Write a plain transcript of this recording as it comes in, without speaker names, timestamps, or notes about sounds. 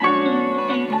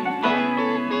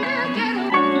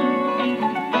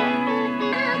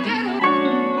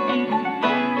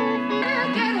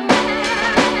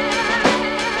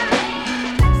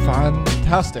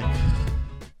fantastic.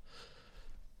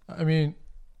 I mean,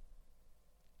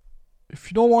 if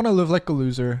you don't want to live like a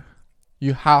loser,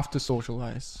 you have to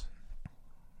socialize.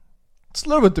 It's a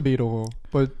little bit debatable,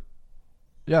 but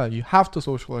yeah, you have to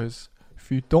socialize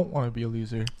if you don't want to be a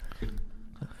loser.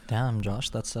 Damn, Josh,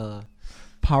 that's a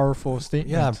Powerful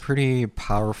statement. yeah, pretty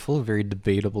powerful, very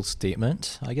debatable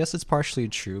statement. I guess it's partially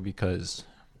true because,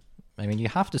 I mean, you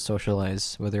have to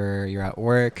socialize whether you're at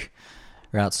work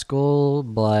or at school,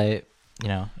 but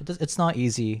it's not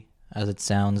easy as it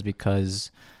sounds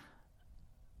because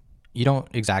you don't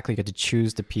exactly get to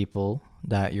choose the people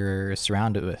that you're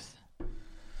surrounded with.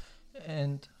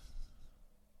 And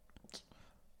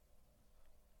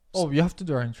we have to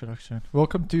do our introduction.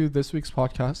 Welcome to this week's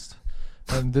podcast,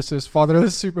 and this is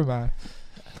Fatherless Superman.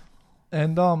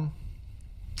 And that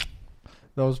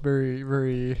was very,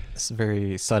 very. It's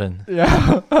very sudden.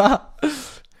 Yeah.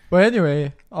 But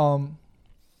anyway,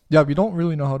 yeah, we don't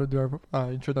really know how to do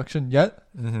our introduction yet.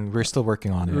 Mm-hmm. We're still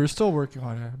working on it. We're still working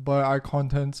on it, but our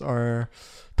contents are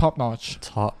top notch.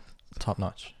 Top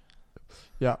notch.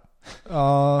 Yeah.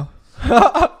 But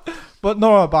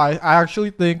I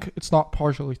actually think it's not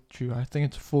partially true. I think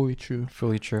it's fully true.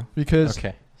 Fully true. Because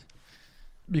Okay.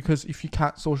 Because if you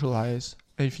can't socialize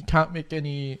and if you can't make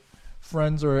any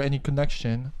friends or any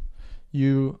connection,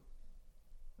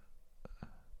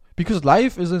 because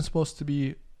life isn't supposed to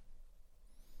be.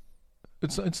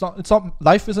 It's not.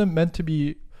 Life isn't meant to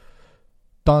be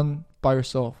done by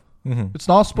yourself. Mm-hmm. It's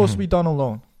not supposed to be done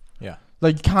alone. Yeah.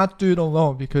 Like you can't do it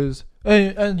alone because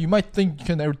and you might think you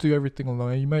can never do everything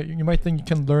alone. You might think you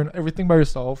can learn everything by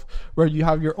yourself, where you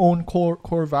have your own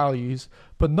core values.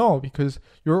 But no, because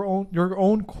your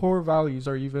own core values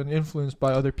are even influenced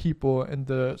by other people and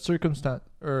the circumstance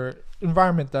or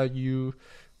environment that you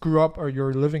grew up or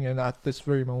you're living in at this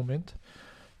very moment.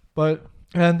 But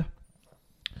and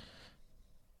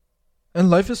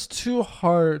life is too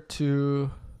hard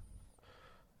to.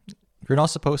 You're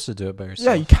not supposed to do it by yourself.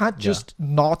 Yeah, you can't just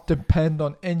not depend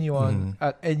on anyone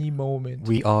at any moment.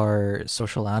 We are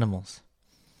social animals.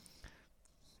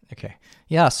 Okay.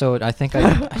 Yeah, so I think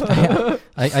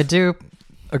I do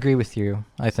agree with you,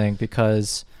 I think,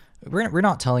 because we're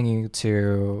not telling you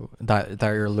that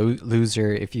you're a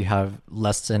loser if you have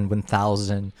less than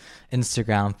 1,000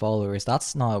 Instagram followers.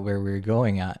 That's not where we're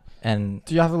going at. And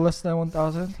do you have a less than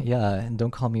 1,000? Yeah, and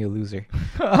don't call me a loser.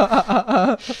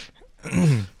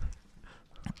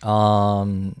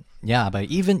 Yeah, but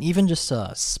even just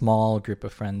a small group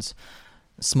of friends,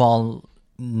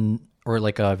 or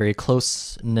like a very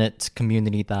close knit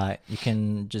community that you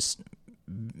can just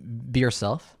be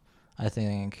yourself. I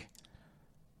think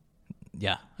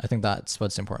that's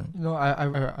what's important. You know,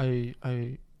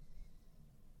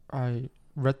 I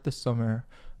read this somewhere,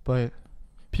 but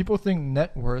people think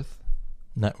net worth,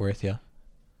 Yeah,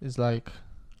 is like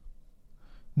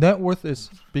net worth is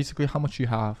basically how much you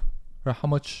have. Or how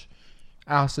much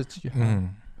assets you have,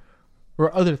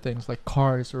 or other things like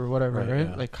cars or whatever, right?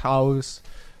 Yeah. Like house,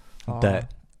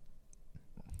 debt.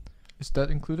 Is that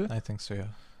included? I think so. Yeah.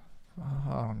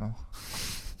 I don't know,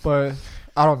 but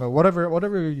I don't know.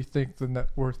 Whatever you think the net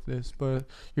worth is, but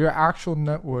your actual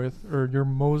net worth or your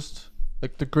most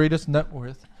like the greatest net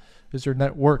worth is your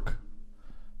network.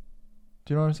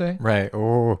 Do you know what I'm saying? Right.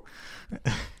 Oh.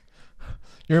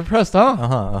 You're impressed, huh?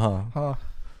 Uh-huh.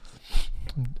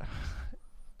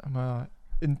 I'm a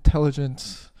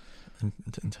intelligent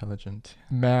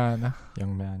man.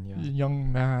 Young man, yeah.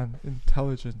 Young man,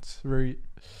 intelligent, very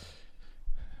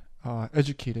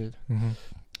educated. Mm-hmm.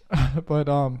 But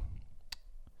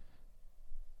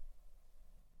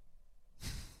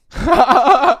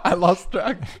I lost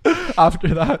track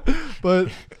after that. But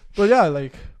yeah,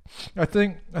 like I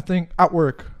think at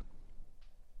work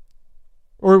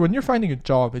or when you're finding a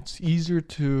job, it's easier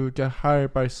to get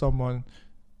hired by someone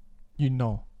you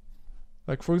know.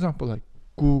 Like for example, like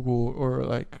Google or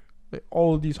like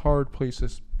all of these hard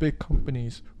places, big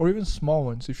companies or even small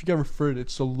ones. If you get referred,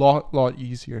 it's a lot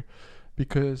easier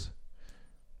because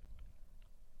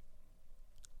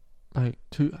like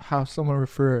to have someone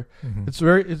refer, it's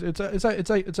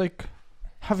like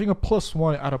having a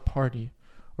 +1 at a party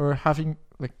or having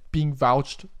like being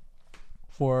vouched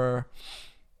for.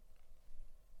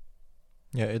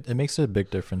 Yeah, it makes a big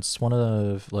difference. One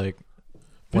of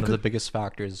the biggest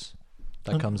factors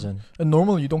that comes in. And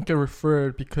normally you don't get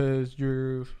referred because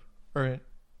you are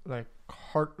like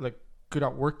good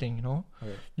at working, you know?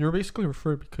 Okay. You're basically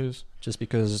referred because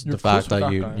the fact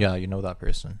that you know that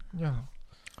person. Yeah.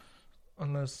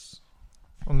 Unless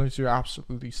you're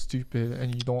absolutely stupid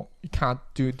and you can't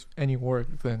do any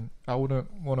work, then I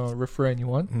wouldn't want to refer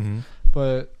anyone. Mm-hmm.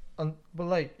 But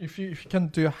like if you can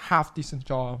do a half decent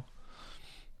job,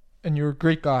 and you're a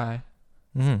great guy,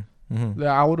 yeah,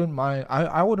 I wouldn't mind.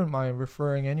 I wouldn't mind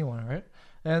referring anyone, right?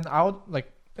 And I would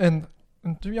like, and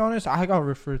to be honest, I got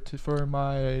referred to for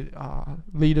my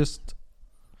latest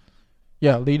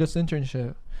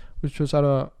internship, which was at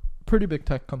a pretty big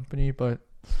tech company,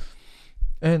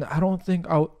 and I don't think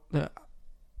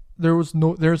there's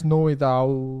no way that I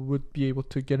would be able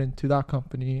to get into that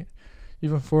company,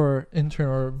 even for intern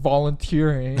or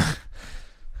volunteering,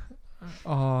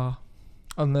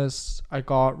 unless I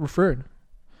got referred.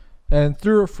 And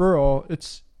through referral,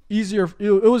 it's easier.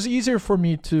 It was easier for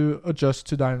me to adjust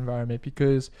to that environment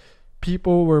because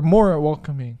people were more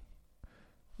welcoming.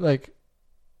 Like,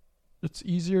 it's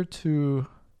easier to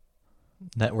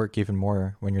network even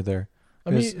more when you're there. I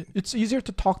mean, it's easier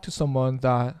to talk to someone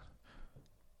that.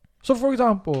 So, for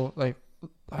example, like,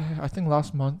 I think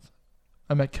last month,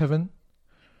 I met Kevin.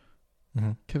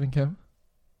 Kevin Kim.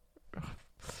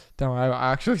 Damn,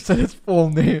 I actually said his full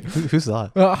name. Who's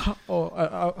that?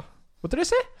 What did I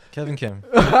say? Kevin Kim.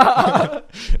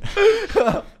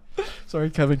 Sorry,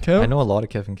 Kevin Kim. I know a lot of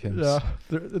Kevin Kims. Yeah,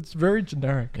 it's very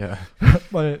generic. Yeah.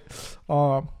 But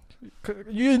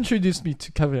you introduced me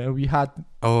to Kevin, and we had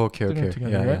dinner together,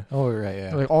 Yeah, right? yeah. Oh, right,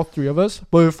 yeah. Like all three of us.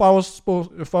 But if I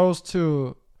was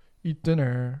to eat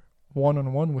dinner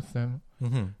one-on-one with them,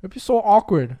 it'd be so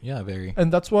awkward. Yeah, very.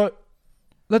 And that's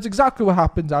exactly what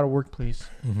happens at a workplace.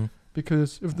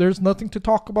 Because if there's nothing to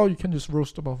talk about, you can just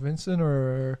roast about Vincent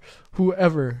or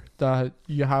whoever that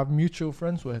you have mutual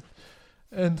friends with.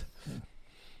 And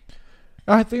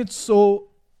I think it's so,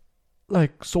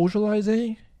 like,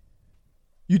 socializing,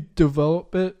 you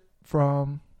develop it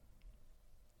from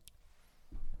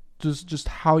just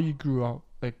how you grew up.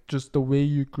 Like, just the way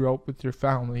you grew up with your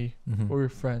family or your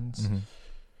friends.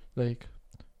 Like,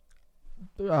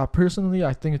 personally,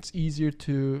 I think it's easier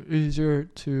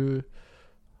to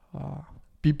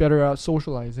be better at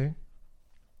socializing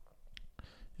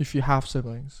if you have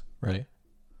siblings. Right.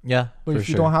 Yeah. But if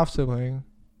you don't have siblings,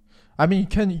 I mean,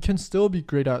 you can still be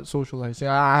great at socializing.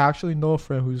 I actually know a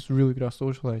friend who's really good at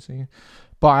socializing,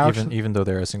 but even though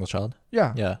they're a single child.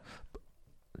 Yeah.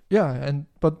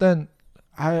 But then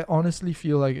I honestly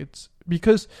feel like it's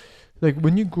because, like,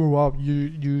 when you grow up,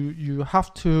 you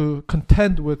have to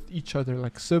contend with each other,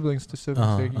 like siblings to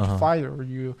siblings. Like, you fight or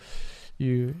you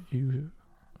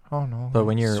I don't know. But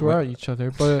when you're swear at each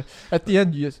other, but at the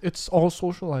end, it's all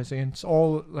socializing. It's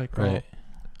all like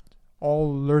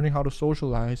all learning how to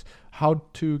socialize, how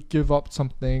to give up some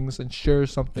things and share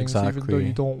some things, even though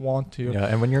you don't want to. Yeah,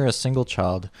 and when you're a single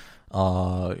child,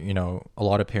 a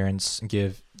lot of parents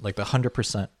give like the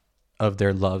 100% of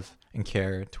their love and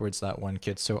care towards that one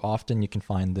kid. So often you can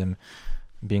find them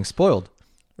being spoiled.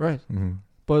 Right.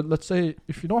 But let's say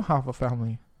if you don't have a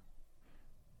family,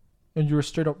 and you're a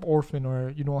straight up orphan,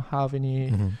 or you don't have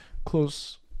any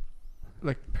close,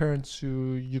 like, parents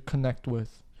who you connect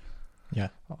with. Yeah.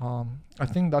 I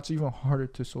think that's even harder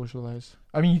to socialize.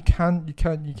 I mean, you can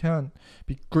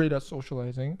be great at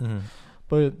socializing,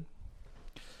 but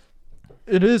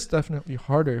it is definitely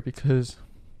harder because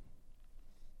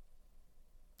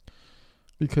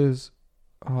if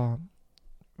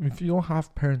you don't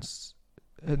have parents,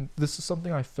 and this is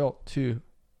something I felt too.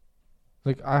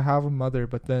 Like, I have a mother,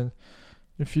 but then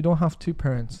if you don't have two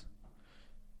parents,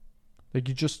 like,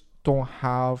 you just don't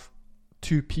have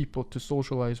two people to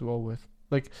socialize well with.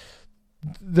 Like,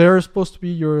 they're supposed to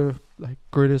be your, like,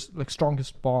 greatest, like,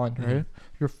 strongest bond, right?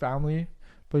 Your family.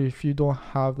 But if you don't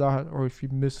have that, or if you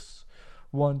miss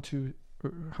one, two,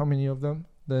 or how many of them,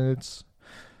 then it's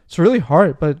really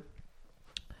hard.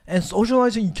 And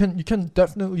socializing, you can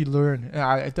definitely learn.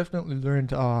 I definitely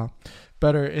learned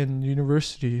better in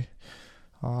university.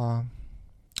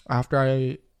 After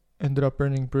I ended up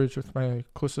burning bridge with my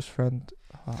closest friend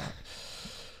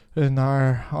on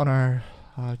our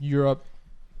Europe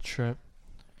trip.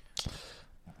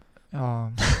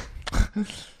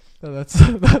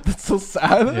 That's so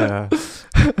sad. Yeah.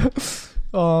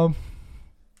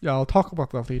 Yeah, I'll talk about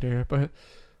that later.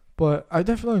 But I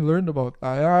definitely learned about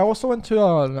that. I also went to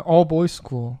an all boys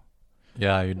school.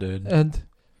 Yeah, you did. And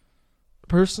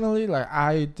personally, like,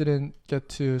 I didn't get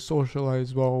to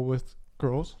socialize well with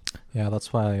girls. Yeah,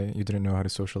 that's why you didn't know how to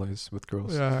socialize with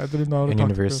girls. Yeah, I didn't know how to in talk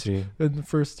university. To girls. In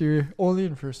first year, only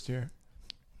in first year.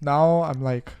 Now I'm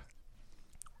like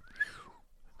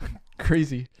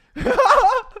crazy.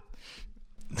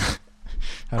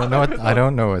 I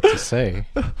don't know what to say.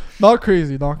 Not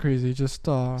crazy. Just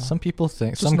some people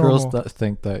think, just some normal. girls that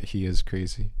think that he is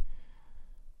crazy.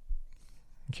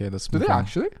 Okay, let's Do move they on.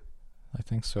 actually? I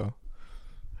think so.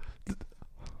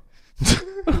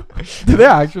 Do they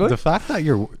actually? The fact that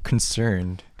you're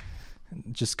concerned,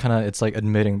 just kind of, it's like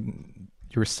admitting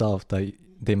yourself that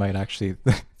they might actually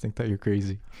think that you're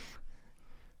crazy.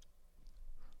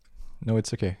 No,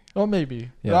 it's okay. Oh, maybe.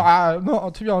 Yeah. No,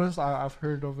 to be honest, I've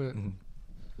heard of it.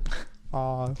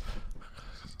 Mhm.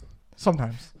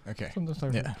 Sometimes. Okay. Sometimes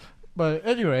I've Yeah. heard. But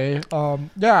anyway,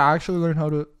 yeah, I actually learned how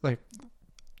to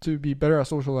to be better at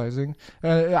socializing,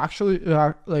 and it actually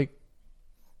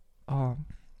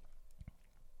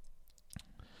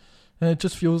and it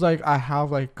just feels like I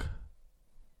have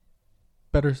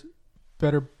better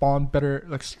better bond, better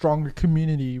stronger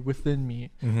community within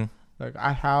me. Mm-hmm. Like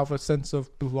I have a sense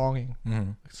of belonging,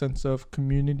 Mm-hmm. sense of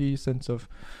community, sense of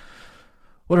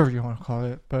whatever you want to call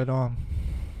it. But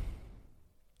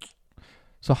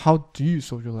so how do you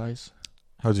socialize?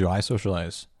 How do I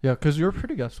socialize? Yeah, because you're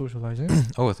pretty good at socializing.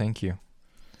 Oh, thank you.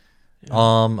 Yeah.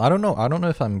 I don't know. I don't know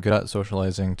if I'm good at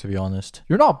socializing, to be honest.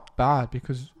 You're not bad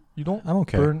because you don't I'm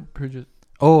okay. burn bridges.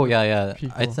 Oh, yeah, yeah.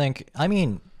 People. I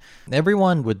mean,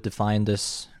 everyone would define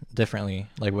this differently,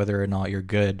 like whether or not you're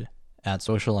good at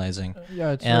socializing.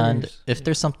 Yeah, it's And very- if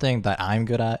there's something that I'm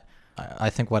good at,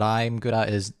 I think what I'm good at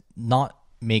is not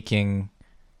making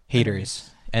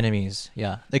haters, enemies.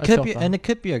 Yeah. It I could felt be, that. and it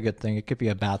could be a good thing. It could be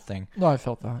a bad thing. No, I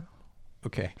felt that.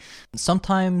 Okay.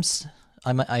 Sometimes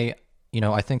I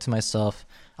think to myself,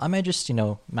 I might just,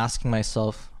 masking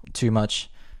myself too much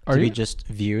Are to be you? just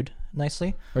viewed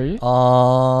nicely. Are you?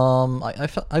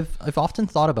 I've often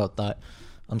thought about that.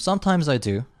 Sometimes I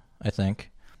do, I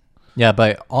think. Yeah,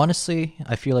 but honestly,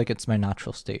 I feel like it's my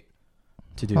natural state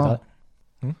to do Oh.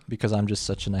 that. Because I'm just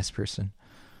such a nice person.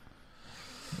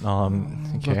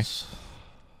 Okay. That's-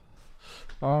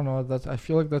 I don't know. I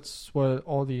feel like that's what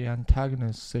all the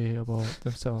antagonists say about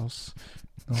themselves.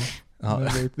 No?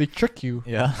 They trick you.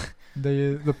 Yeah.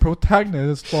 The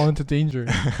protagonists fall into danger.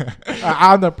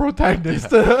 I'm the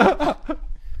protagonist.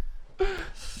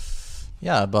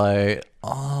 Yeah, but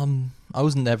I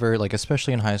was never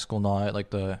especially in high school, not like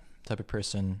the type of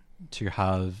person to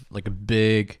have a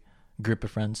big group of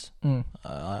friends. Mm.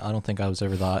 I don't think I was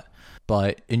ever that.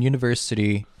 But in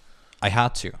university, I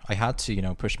had to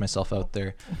push myself out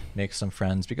there, make some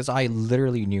friends because I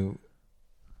literally knew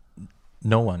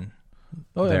no one.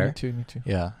 Oh yeah, There. me too. Me too.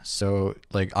 Yeah, so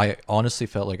I honestly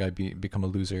felt like I'd become a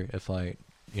loser if I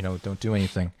don't do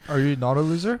anything. Are you not a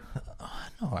loser?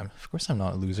 No, of course I'm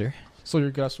not a loser. So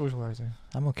you're good at socializing.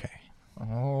 I'm okay.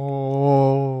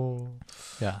 Oh.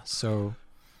 Yeah, so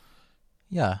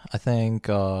yeah, I think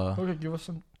Okay, give us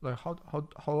some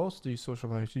how else do you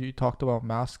socialize? You talked about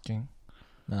masking.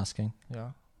 masking. Yeah.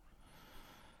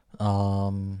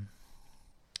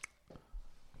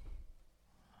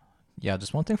 Yeah,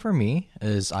 just one thing for me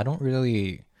is I don't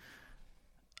really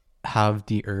have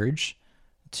the urge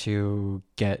to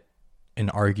get in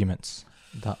arguments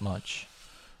that much.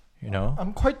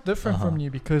 I'm quite different from Uh-huh.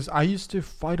 you because I used to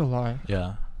fight a lot.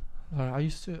 Yeah. I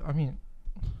mean,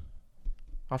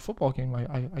 a football game,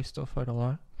 I still fight a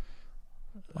lot.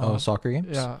 Oh, soccer games?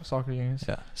 Yeah, soccer games.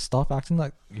 Yeah. Stop acting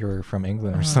like you're from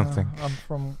England or something. I'm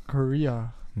from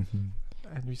Korea, Mm-hmm.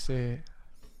 and we say,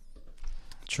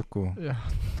 Chukwu.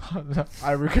 yeah,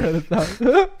 I regretted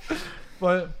that.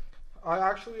 But I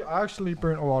actually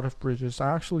burnt a lot of bridges.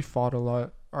 I actually fought a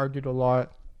lot, argued a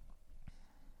lot.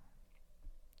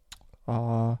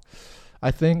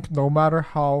 I think no matter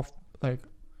how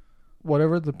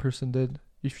whatever the person did,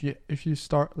 if you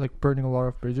start burning a lot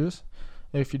of bridges,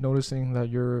 if you're noticing that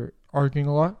you're arguing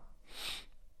a lot,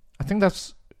 I think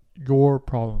that's your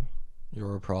problem.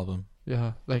 Your problem.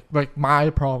 Yeah, like my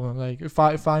problem. Like if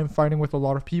I'm fighting with a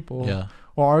lot of people Yeah.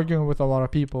 or arguing with a lot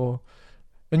of people,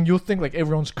 and you'll think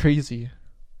everyone's crazy,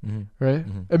 Mm-hmm. right?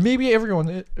 Mhm. And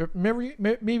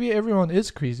maybe maybe everyone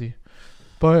is crazy,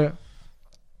 but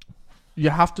you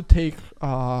have to take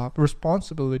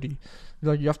responsibility.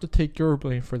 You have to take your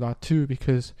blame for that too,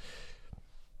 because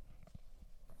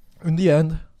in the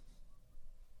end,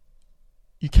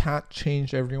 you can't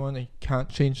change everyone and you can't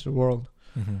change the world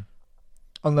Mm-hmm.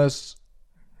 unless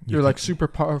you're super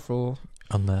powerful.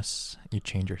 unless you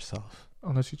change yourself.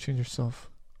 Unless you change yourself.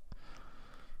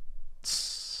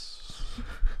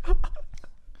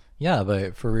 Yeah,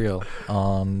 but for real,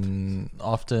 often,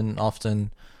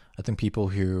 I think people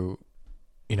who,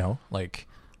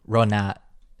 run at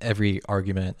every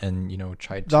argument and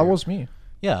try to. That was me.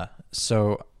 Yeah.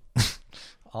 So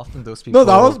often those people. No,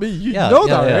 that was me. You know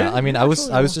that, yeah. right? I mean, I was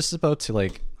Actually, just about to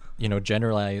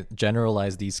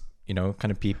generalize these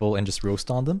kind of people and just roast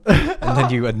on them, and then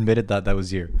you admitted that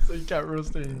was you. So you can't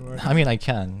roast anymore. I mean, I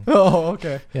can. Oh,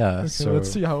 okay. Yeah. Okay, So let's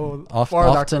see how often,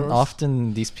 far that goes.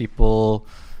 often these people,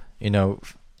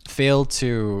 fail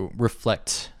to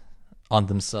reflect on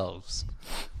themselves.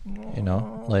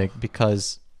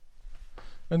 Because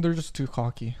And they're just too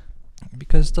cocky.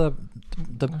 Because the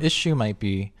issue might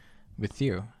be with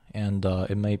you, and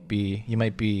it might be you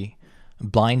might be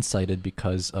blindsided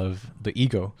because of the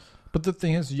ego. But the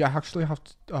thing is, you actually have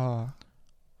to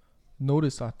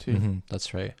notice that too,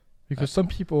 That's right. because some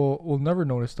people will never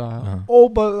notice that. Uh-huh. Oh,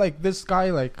 but like this guy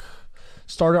like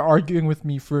started arguing with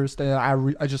me first,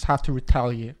 and I just have to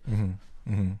retaliate.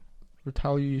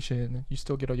 Retaliation. You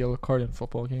still get a yellow card in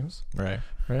football games, Right.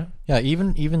 right? Yeah,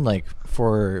 even like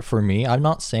for me, I'm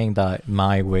not saying that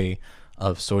my way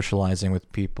of socializing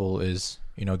with people is,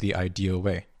 you know, the ideal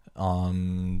way.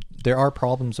 There are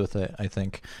problems with it. I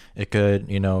think it could,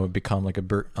 you know, become like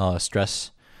a stress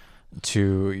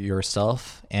to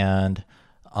yourself, and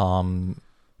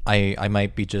I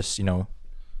might be just, you know,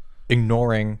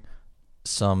 ignoring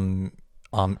some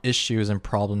issues and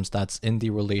problems that's in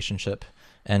the relationship,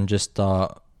 and just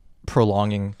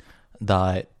prolonging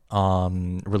that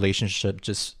relationship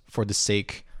just for the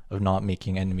sake of not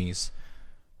making enemies.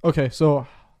 Okay, so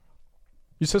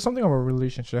you said something about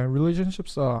relationship.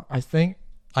 Relationships, I think.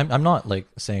 I'm not like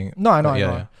saying No, I know, but I yeah,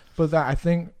 know. yeah. But that I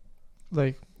think,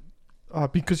 like,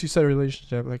 because you said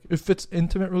relationship, like if it's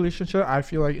intimate relationship, I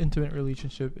feel like intimate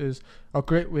relationship is a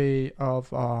great way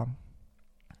of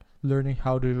learning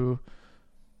how to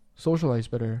socialize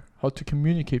better, how to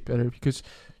communicate better, because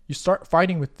you start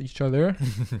fighting with each other,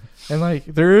 and like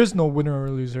there is no winner or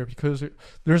loser, because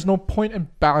there's no point in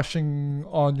bashing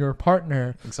on your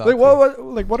partner. Exactly.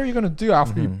 Like what are you gonna do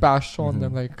after you Mhm. bash on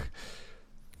them? Mhm. Like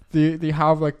they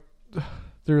have like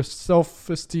their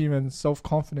self-esteem and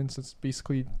self-confidence is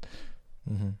basically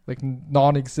like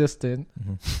non-existent.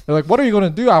 They're like, what are you gonna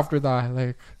do after that?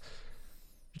 Like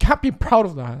you can't be proud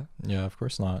of that. Yeah, of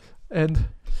course not. And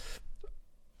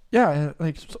yeah, and,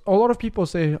 like a lot of people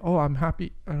say, oh, I'm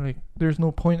happy, and like there's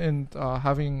no point in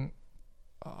having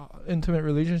intimate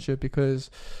relationship because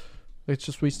it's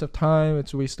just waste of time,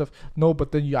 it's a waste of no.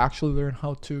 But then you actually learn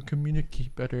how to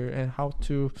communicate better and how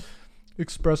to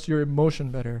express your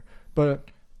emotion better. But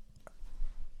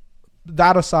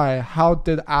that aside, how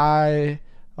did I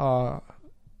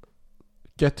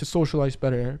get to socialize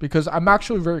better? Because I'm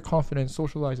actually very confident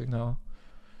socializing now,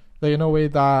 like in a way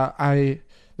that I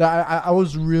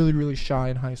was really, really shy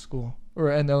in high school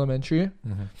or in elementary.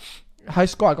 High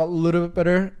school, I got a little bit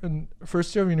better. In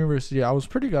first year of university, I was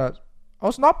pretty good. I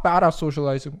was not bad at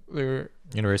socializing there.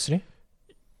 University?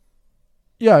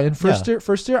 Yeah, in first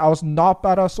year, I was not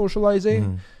bad at socializing,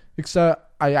 Mhm.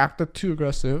 except I acted too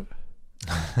aggressive,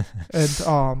 and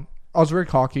I was very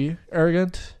cocky,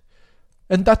 arrogant,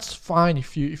 and that's fine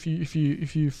if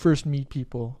you first meet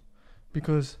people,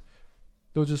 because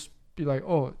they'll just be like,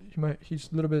 oh, he's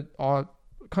a little bit odd,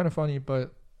 kind of funny,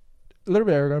 but a little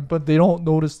bit arrogant, but they don't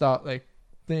notice that like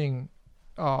thing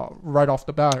right off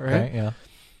the bat, right? Right, yeah.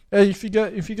 And if you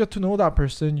get to know that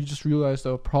person, you just realize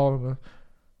the problem,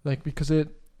 like because it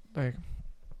like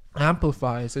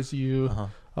amplifies as you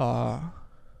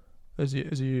as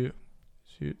you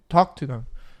talk to them,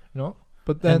 you know.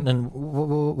 But then and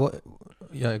what?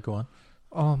 Yeah, go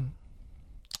on.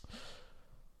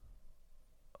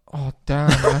 Oh damn!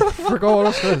 I forgot what I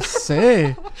was gonna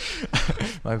say.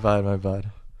 My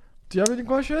bad. Do you have any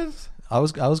questions? I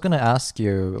was gonna ask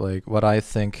you like what I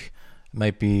think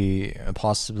might be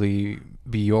possibly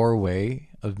be your way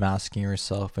of masking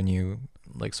yourself when you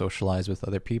like socialize with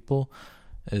other people,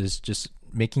 is just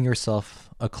making yourself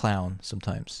a clown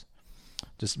sometimes,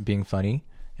 just being funny,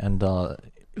 and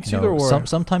It's you know, either or.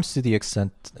 sometimes to the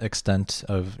extent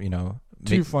of, you know,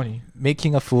 Too funny.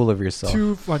 making a fool of yourself.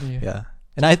 Too funny. Yeah.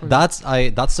 And funny.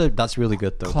 that's really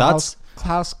good though.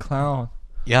 Class clown.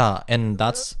 Yeah, and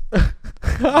that's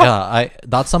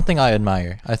that's something I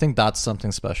admire. I think that's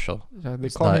something special. Yeah, they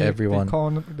It's call not me. everyone.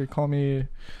 They call me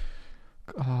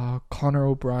Connor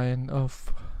O'Brien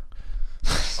of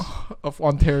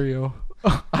Ontario.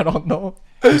 I don't know.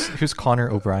 Who's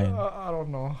Connor O'Brien? I don't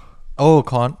know. Oh,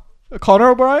 Connor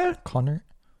O'Brien? Connor?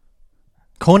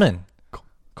 Conan.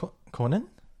 Conan?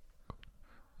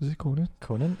 Is it Conan?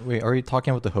 Conan? Wait, are you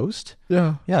talking about the host?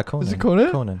 Yeah. Yeah, Conan. Is it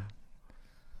Conan? Conan.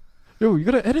 Yo, you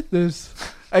gotta edit this.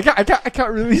 I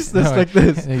can't release this No, like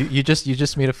this. You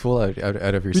just made a fool out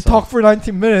of yourself. We talked for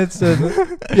 19 minutes and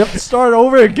you have to start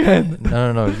over again.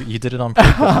 No. You did it on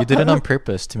purpose. You did it on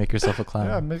purpose to make yourself a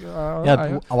clown.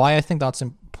 Why I think that's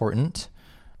important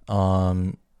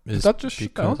is that just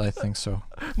because I think so.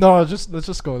 No, let's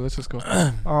just go.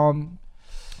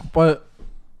 But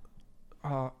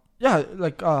yeah,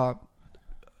 like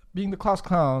being the class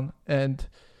clown and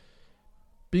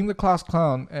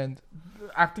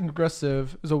acting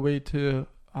aggressive is a way to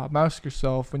mask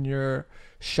yourself when you're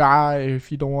shy,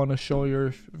 if you don't want to show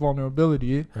your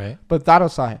vulnerability. Right. But that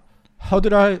aside, how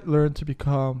did I learn to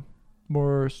become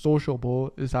more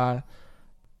sociable is that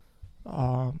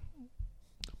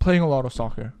playing a lot of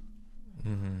soccer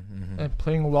and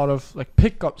playing a lot of like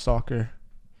pickup soccer.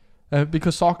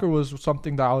 Because soccer was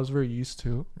something that I was very used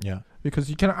to. Yeah. Because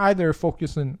you can either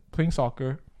focus in playing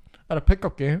soccer at a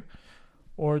pickup game,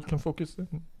 or you can focus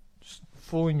in just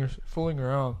fooling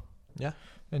around. Yeah.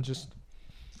 And just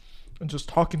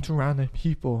talking to random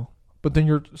people. But then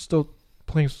you're still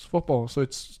playing football, so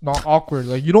it's not awkward.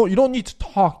 Like you don't need to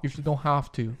talk if you don't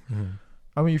have to.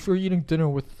 I mean, if you're eating dinner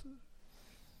with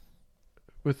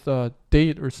a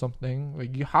date or something,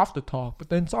 like you have to talk. But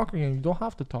then soccer game, you don't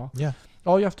have to talk. Yeah.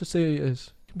 All you have to say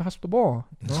is, pass the ball.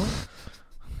 You know?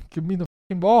 Give me the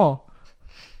fucking ball.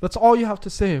 That's all you have to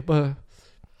say. But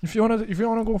if you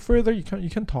wanna go further, you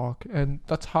can talk. And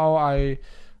that's how I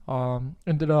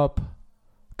ended up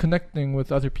connecting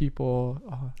with other people,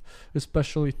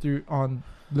 especially on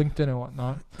LinkedIn and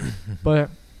whatnot.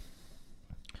 but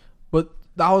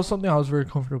that was something I was very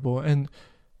comfortable, and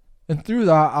through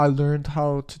that I learned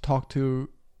how to talk to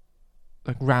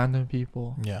like random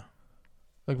people. Yeah.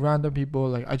 Like random people,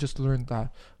 like I just learned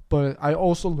that. But I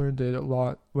also learned it a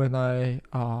lot when I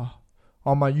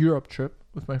on my Europe trip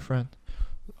with my friend.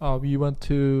 We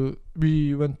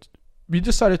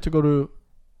decided to go to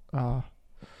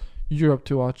Europe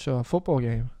to watch a football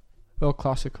game, El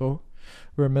Clasico,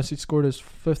 where Messi scored his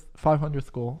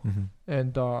 500th goal,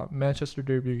 and Manchester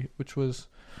Derby, which was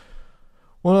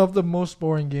one of the most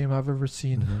boring game I've ever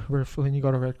seen, where Fellaini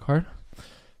got a red card.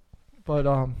 But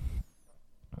on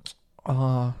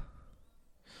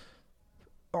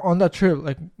that trip,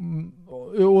 like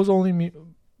it was only me,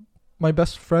 my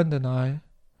best friend and I,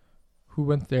 who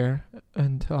went there,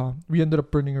 and we ended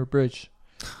up burning our bridge.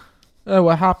 And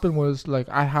what happened was, like,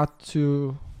 I had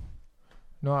to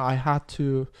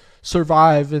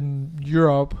survive in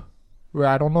Europe, where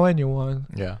I don't know anyone.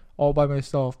 Yeah. All by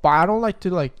myself. But I don't like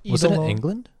to like eat Was it alone. in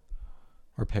England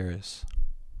or Paris?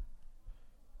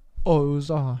 Oh, it was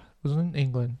in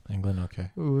England. England, okay.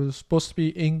 It was supposed to be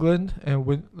England, and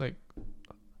went like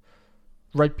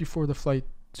right before the flight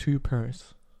to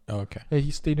Paris. Oh, okay. And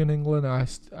he stayed in England, and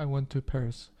I went to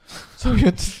Paris. So we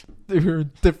were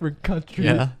in different countries.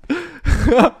 Yeah.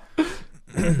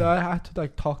 And I had to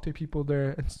like talk to people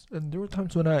there, and there were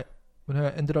times when I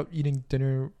ended up eating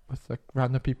dinner with like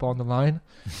random people on the line,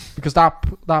 because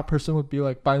that person would be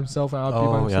like by himself and I would be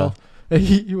by himself. Yeah. And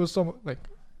he was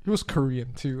he was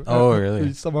Korean too. Oh, really?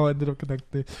 He somehow ended up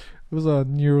connecting. He was a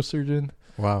neurosurgeon.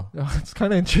 Wow. It's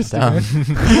kind of interesting. Damn.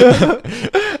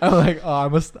 I'm like, oh,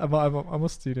 I'm a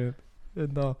student,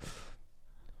 and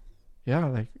yeah,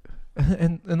 like,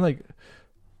 and like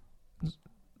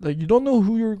you don't know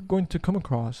who you're going to come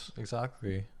across.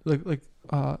 Exactly. Like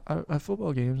at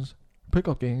football games,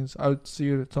 pickup games, I would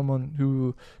see someone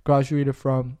who graduated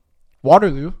from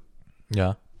Waterloo,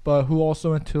 Yeah. but who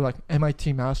also went to like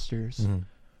MIT Masters.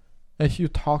 And he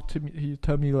would talk to me. He would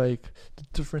tell me like the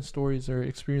different stories or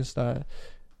experience that,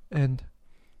 and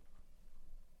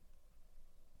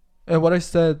what I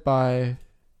said by,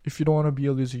 if you don't want to be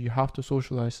a loser, you have to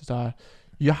socialize, is that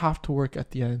you have to work at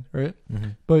the end, right?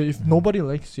 But if nobody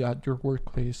likes you at your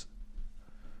workplace,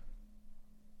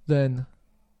 then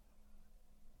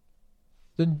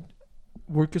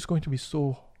work is going to be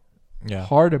so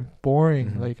hard and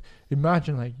boring. Like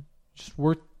imagine like just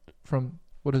work from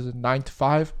 9 to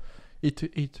 5,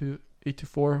 8 to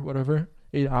 4, whatever,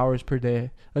 8 hours per day,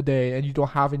 and you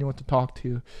don't have anyone to talk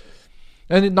to.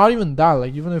 And not even that,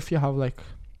 like even if you have like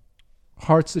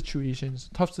hard situations,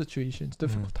 tough situations,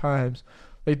 difficult times,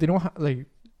 like they don't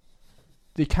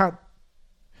they can't,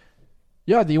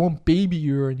 they won't baby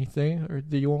you or anything, or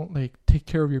they won't like take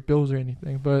care of your bills or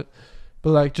anything, but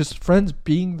like just friends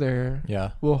being there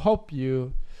will help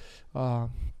you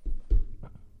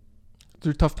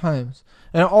through tough times.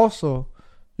 And also,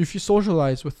 if you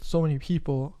socialize with so many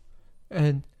people,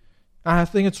 and I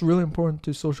think it's really important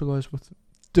to socialize with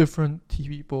different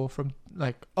people from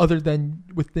like other than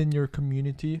within your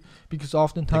community, because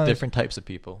oftentimes like different types of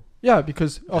people. Yeah,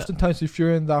 because oftentimes if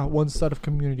you're in that one set of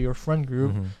community or friend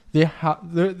group,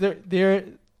 they're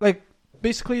like,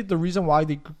 basically the reason why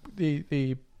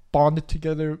they bonded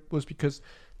together was because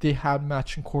they had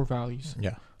matching core values.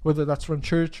 Yeah. Whether that's from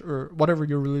church or whatever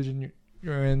your religion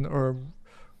you're in, or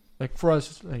like for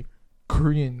us, like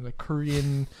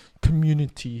Korean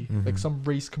community, like some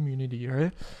race community,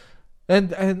 right?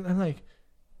 And like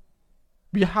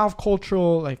we have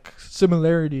cultural like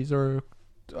similarities or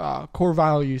core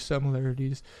value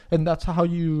similarities, and that's how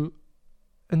you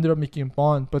ended up making a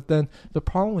bond. But then the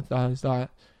problem with that is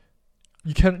that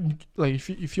you can't, like,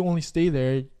 if you only stay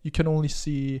there, you can only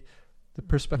see the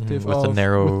perspective with of a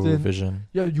narrow within, vision.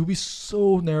 yeah, you'll be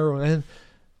so narrow,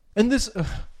 and this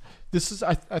is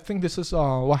I think this is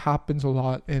what happens a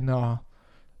lot in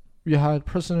we had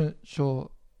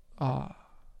presidential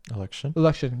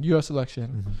Election. U.S.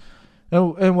 election,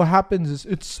 Mhm. and what happens is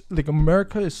it's like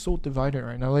America is so divided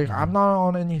right now. Like Mhm. I'm not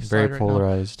on any side Very right now.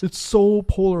 polarized. It's so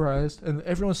polarized, and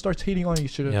everyone starts hating on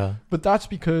each other. Yeah. But that's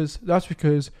because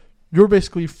you're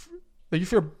basically like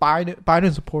if you're a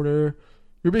Biden supporter,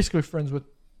 you're basically friends with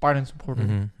Biden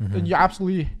supporter, and you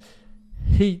absolutely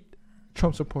hate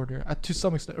Trump supporter to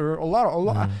some extent, or a lot.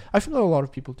 Mhm. I feel like a lot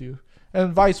of people do,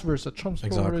 and vice versa. Trump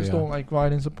supporters Exactly, yeah. don't like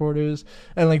Biden supporters,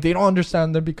 and like they don't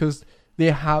understand them because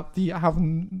they have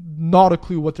not a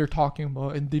clue what they're talking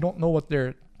about, and they don't know what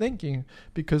they're thinking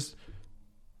because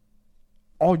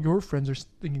all your friends are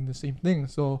thinking the same thing.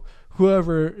 So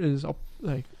whoever is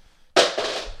like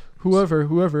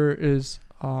whoever is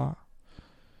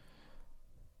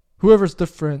whoever's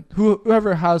different,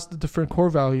 whoever has the different core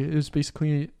value is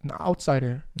basically an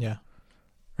outsider, Yeah.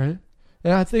 right?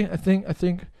 And I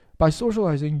think by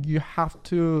socializing you have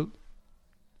to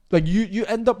like you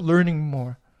end up learning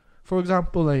more. For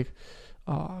example, like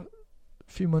a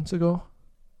few months ago,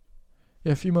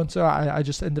 I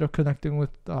just ended up connecting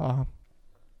with a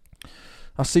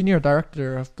senior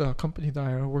director of the company that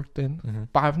I worked in, Mhm.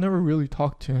 but I've never really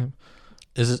talked to him.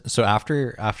 Is it so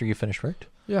after you finish work?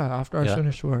 Yeah, after I Yeah.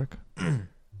 finished work,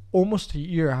 almost a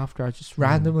year after, I just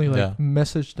randomly Yeah.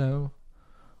 messaged them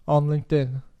on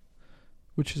LinkedIn,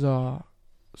 which is a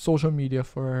social media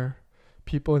for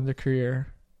people in their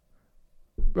career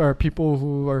or people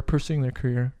who are pursuing their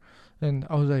career. And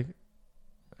I was like,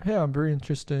 "Hey, I'm very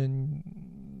interested in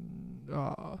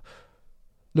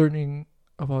learning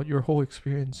about your whole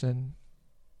experience and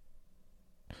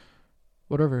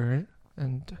whatever, right?"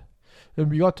 And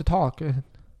we got to talk. And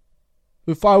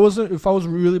if I was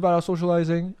really bad at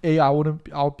socializing,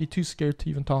 I'll be too scared to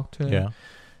even talk to him. Yeah.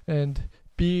 And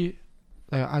B,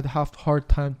 like I'd have a hard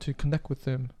time to connect with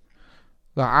him,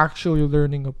 like actually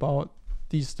learning about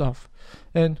these stuff.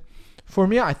 And for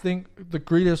me, I think the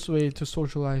greatest way to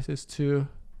socialize is to,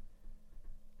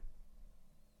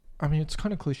 I mean, it's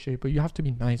kind of cliche, but you have to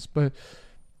be nice. But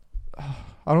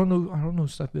I don't know who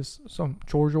said this. Some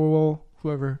George Orwell,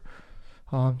 whoever.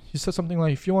 He said something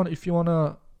like, if you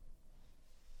wanna,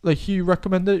 like he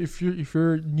recommended if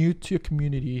you're new to a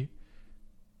community,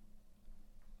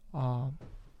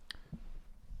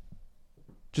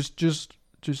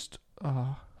 just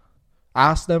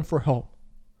ask them for help.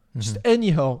 Just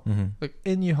any help. Like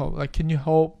any help. Like, can you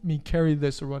help me carry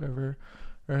this or whatever,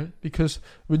 right? Because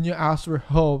when you ask for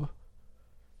help,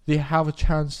 they have a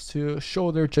chance to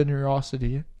show their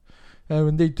generosity, and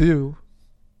when they do,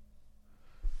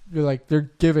 you're like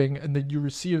they're giving, and then you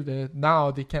receive it.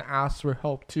 Now they can ask for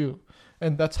help too,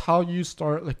 and that's how you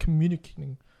start like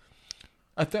communicating.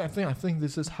 I think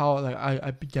this is how like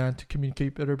I began to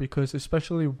communicate better, because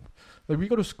especially like we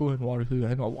go to school in Waterloo,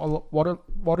 and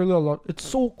Waterloo a lot. It's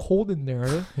so cold in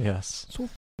there. Yes. So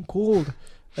cold,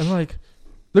 and like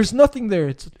there's nothing there.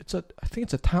 I think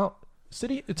it's a town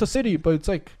city. It's a city, but it's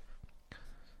like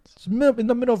it's in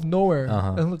the middle of nowhere,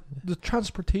 and the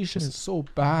transportation is so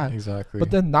bad. Exactly.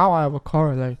 But then now I have a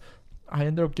car. Like I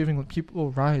ended up giving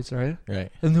people rides, right?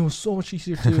 Right. And it was so much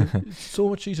easier to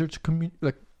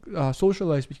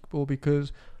socialize with people,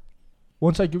 because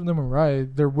once I give them a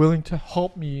ride, they're willing to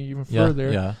help me even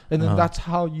further. Yeah. And then that's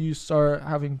how you start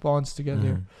having bonds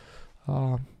together.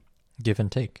 Give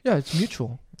and take. Yeah, it's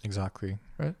mutual. Exactly.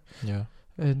 Right? Yeah.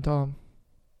 And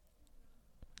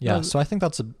yeah, so I think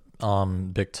that's a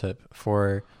big tip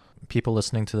for people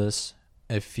listening to this.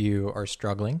 If you are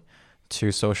struggling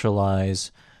to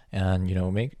socialize and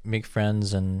make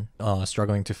friends and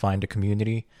struggling to find a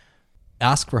community,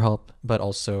 ask for help, but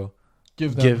also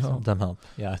give them help.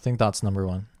 Yeah, I think that's number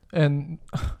one. And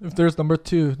if there's number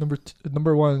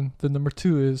one, then number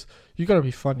two is you gotta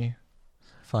be funny.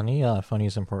 Funny, yeah, funny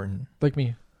is important. Like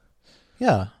me.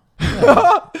 Yeah.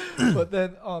 But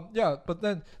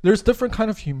then there's different kind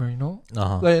of humor,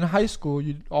 Like in high school,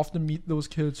 you often meet those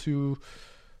kids who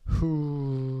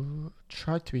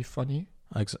try to be funny.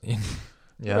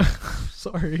 Yeah.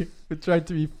 Sorry, who tried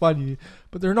to be funny,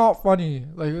 but they're not funny.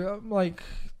 Like I'm like,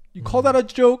 you call that a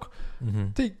joke?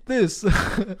 Take this.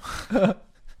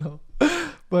 No,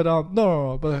 but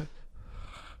no, but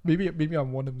maybe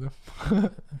I'm one of them.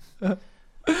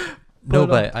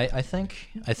 But I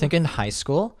think in high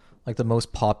school, like the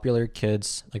most popular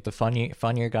kids, like the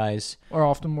funnier guys, are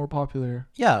often more popular.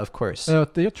 Yeah, of course.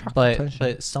 They attract attention.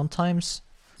 But sometimes,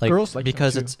 like, girls like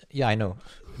because them it's I know.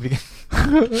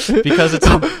 Because it's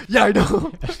yeah, I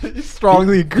know.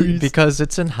 Strongly agrees. Because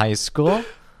it's in high school,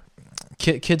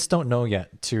 kids don't know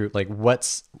yet to like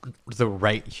what's the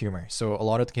right humor. So a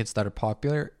lot of the kids that are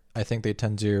popular, I think they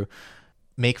tend to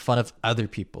make fun of other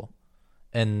people,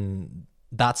 and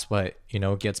that's what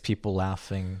gets people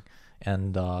laughing,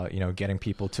 and getting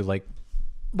people to like.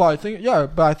 But I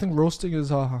think roasting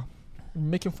is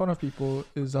making fun of people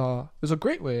is a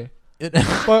great way.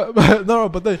 but no,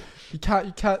 but you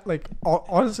can't like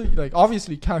honestly, like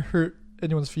obviously you can't hurt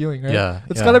anyone's feeling, right? Yeah,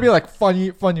 it's gotta be like funny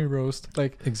roast,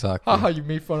 like exactly. haha, you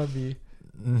made fun of me.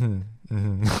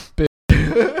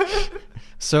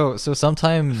 So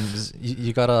sometimes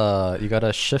you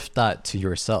gotta shift that to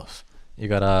yourself. You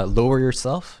gotta lower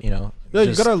yourself, Yeah,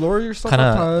 you gotta lower yourself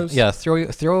sometimes. Yeah,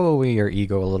 throw away your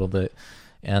ego a little bit,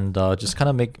 and just kind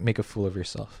of make a fool of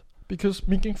yourself. Because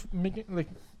making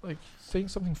like saying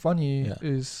something funny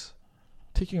is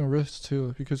taking a risk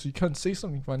too. Because you can't say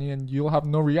something funny and you'll have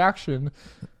no reaction.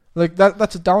 Like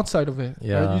that's a downside of it.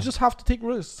 Yeah, right? You just have to take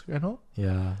risks,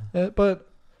 Yeah. But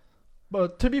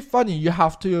to be funny, you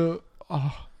have to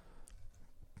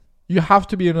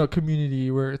be in a community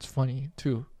where it's funny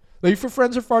too. Like if your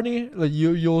friends are funny, like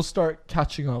you'll start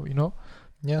catching up,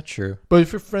 Yeah, true. But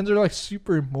if your friends are like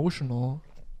super emotional,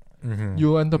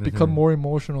 you'll end up become more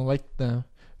emotional like them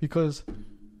because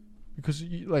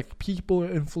like people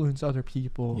influence other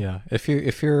people. Yeah, if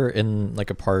you're in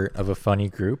like a part of a funny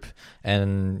group,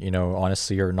 and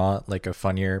honestly you're not like a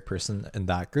funnier person in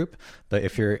that group, but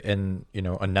if you're in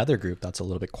another group that's a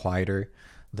little bit quieter,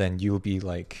 then you'll be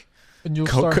like, and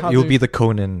you'll be the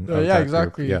Conan. Of yeah, that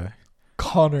exactly. Group. Yeah,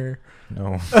 Connor.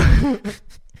 No.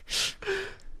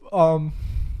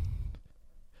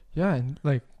 Yeah, and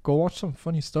like go watch some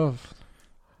funny stuff.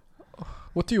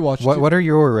 What do you watch? What are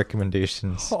your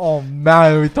recommendations? Oh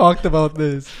man, we talked about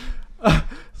this.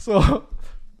 So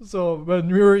when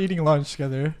we were eating lunch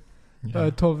together,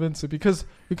 I told Vincent because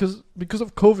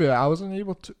of COVID, I wasn't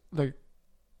able to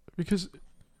because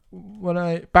when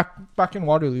I back in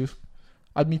Waterloo,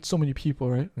 I'd meet so many people,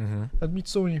 right? I'd meet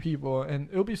so many people, and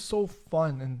it'll be so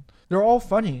fun, and they're all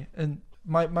funny, and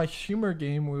my humor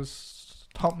game was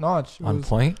top notch. On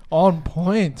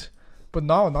point. But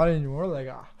now not anymore. Like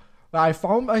I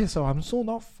found myself, I'm so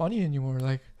not funny anymore.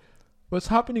 Like, what's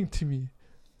happening to me?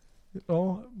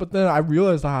 But then I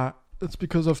realized that it's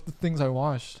because of the things I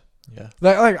watched. Yeah.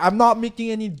 Like I'm not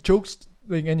making any jokes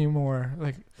like anymore.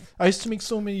 Like I used to make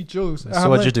so many jokes. So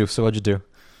what'd you do?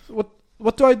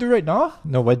 What do I do right now?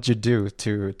 No, what'd you do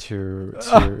to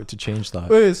change that?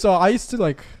 Wait, so I used to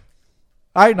like,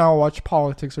 I now watch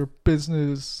politics or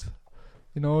business,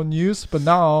 news. But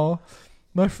now,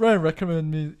 my friend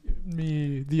recommended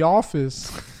me The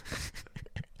Office.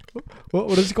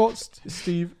 What is he called?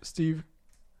 Steve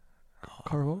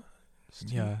Carell?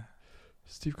 Yeah.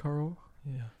 Steve Carell?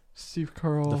 Yeah. Steve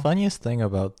Carell. The funniest thing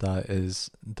about that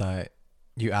is that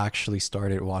you actually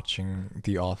started watching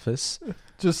The Office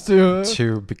just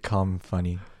to become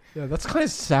funny. Yeah, that's kind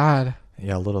of sad.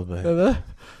 Yeah, a little bit.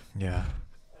 Yeah.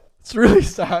 It's really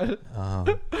sad.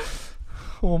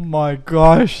 Oh my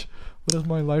gosh. What has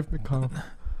my life become?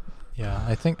 Yeah,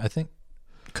 I think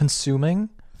consuming.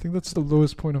 I think that's the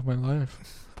lowest point of my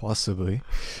life. Possibly.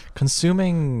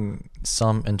 Consuming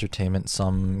some entertainment,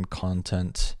 some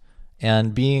content,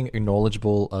 and being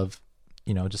knowledgeable of,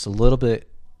 just a little bit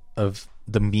of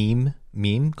the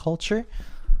meme culture.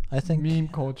 I think meme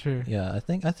culture. Yeah, I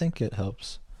think it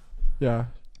helps. Yeah.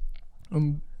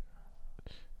 And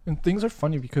things are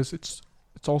funny because it's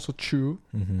also true.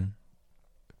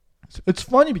 It's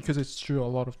funny because it's true a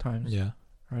lot of times. Yeah.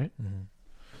 Right?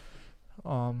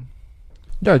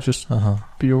 Yeah, just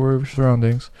be aware of your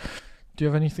surroundings. Do you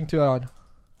have anything to add?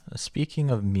 Speaking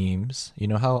of memes, you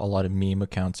know how a lot of meme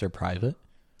accounts are private?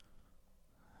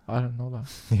 I don't know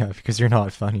that. Yeah, because you're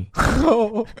not funny.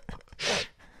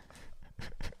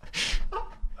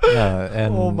 Yeah,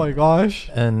 and oh my gosh.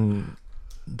 And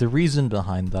the reason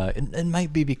behind that, it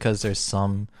might be because there's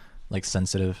some like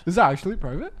sensitive. Is that actually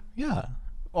private? Yeah.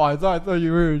 Oh, I thought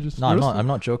you were just. No, I'm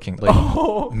not joking.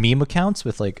 Like meme accounts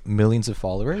with like millions of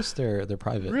followers, they're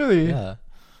private. Really? Yeah.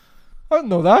 I didn't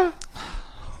know that.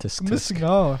 I'm missing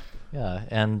out. Yeah,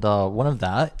 and one of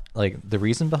that, like the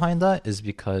reason behind that is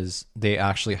because they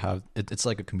actually have it's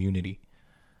like a community.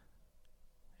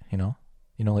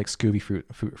 Like Scooby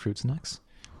fruit snacks.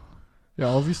 Yeah,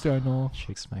 obviously I know.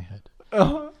 Shakes my head.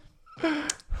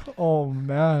 Oh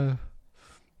man.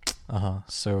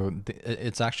 So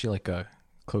it's actually like a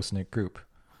close knit group,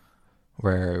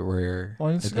 where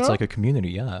it's like a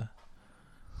community. Yeah.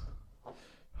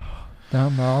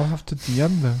 Damn, I'll have to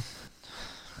DM them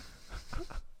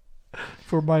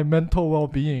for my mental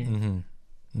well-being.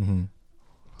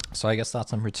 So I guess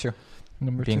that's number 2.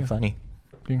 Number being 2. funny.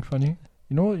 Being funny.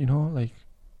 like,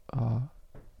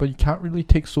 but you can't really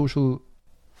take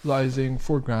socializing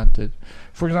for granted.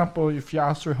 For example, if you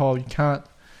ask for help, you can't.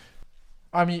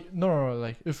 I mean, no,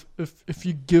 like if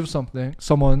you give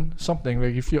someone something,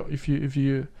 like if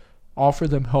you offer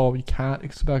them help, you can't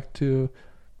expect to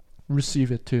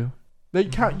receive it too. Like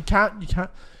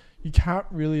you can't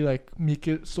really like make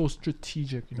it so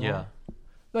strategic, you know? Yeah.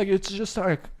 Like it's just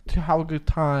like to have a good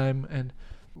time, and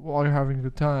while you're having a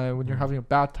good time, when you're having a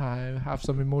bad time, have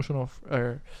some emotional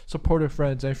or supportive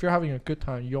friends. And if you're having a good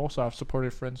time, you also have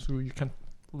supportive friends who you can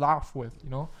laugh with, you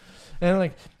know? And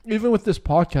like even with this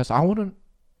podcast,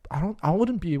 I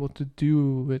wouldn't be able to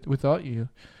do it without you.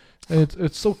 And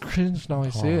it's so cringe now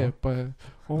I say it, but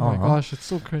oh my gosh, it's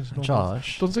so cringe. No,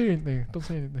 Josh. don't say anything. Don't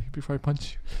say anything before I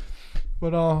punch you.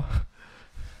 But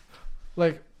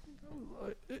like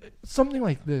something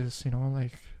like this, you know,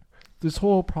 like this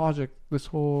whole project, this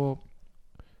whole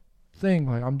thing,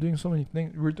 like I'm doing so many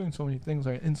things. We're doing so many things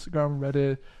like Instagram,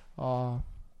 Reddit.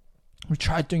 We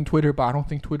tried doing Twitter, but I don't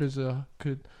think Twitter's a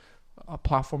good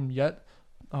platform yet.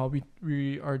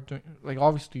 We are doing, like,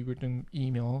 obviously we're doing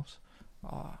emails.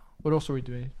 What else are we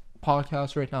doing?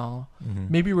 Podcasts right now. Mm-hmm.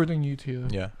 Maybe we're doing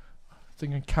YouTube. Yeah. I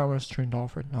think the camera's turned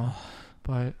off right now.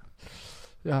 But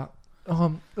yeah.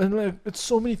 And like it's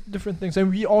so many different things,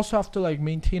 and we also have to like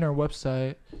maintain our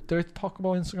website. Did I talk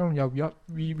about Instagram? Yeah,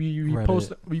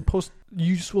 we post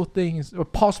useful things or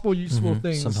possible useful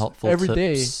things some helpful every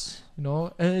day. tips. You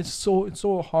know, and it's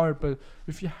so hard. But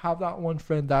if you have that one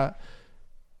friend that,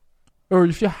 or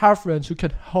if you have friends who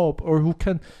can help or who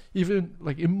can even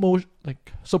like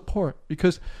support,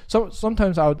 because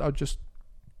sometimes I'll just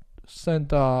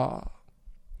send my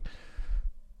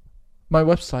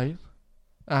website.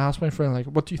 I ask my friend like,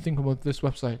 what do you think about this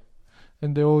website?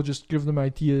 And they'll just give them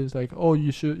ideas like, oh,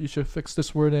 you should fix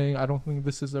this wording. I don't think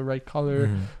this is the right color,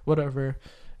 whatever.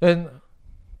 And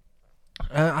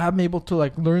I'm able to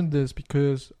like learn this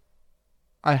because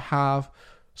I have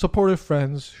supportive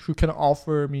friends who can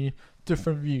offer me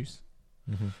different views.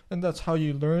 And that's how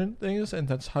you learn things, and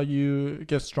that's how you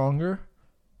get stronger.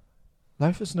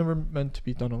 Life is never meant to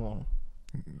be done alone.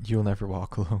 You'll never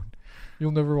walk alone.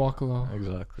 You'll never walk alone.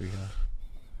 Exactly, yeah.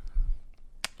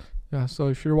 Yeah, so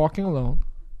if you're walking alone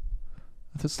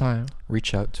at this time,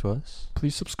 Reach out to us.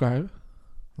 please subscribe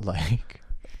Like.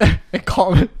 and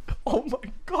comment. Oh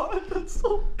my god, that's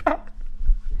so bad.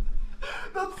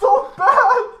 That's so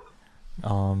bad.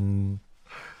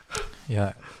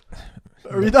 Yeah.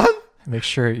 Are we done? Make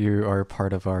sure you are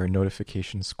part of our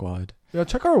notification squad. Yeah,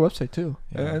 check our website too.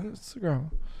 Yeah. And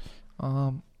Instagram.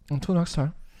 Until next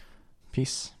time.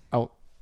 Peace. Out.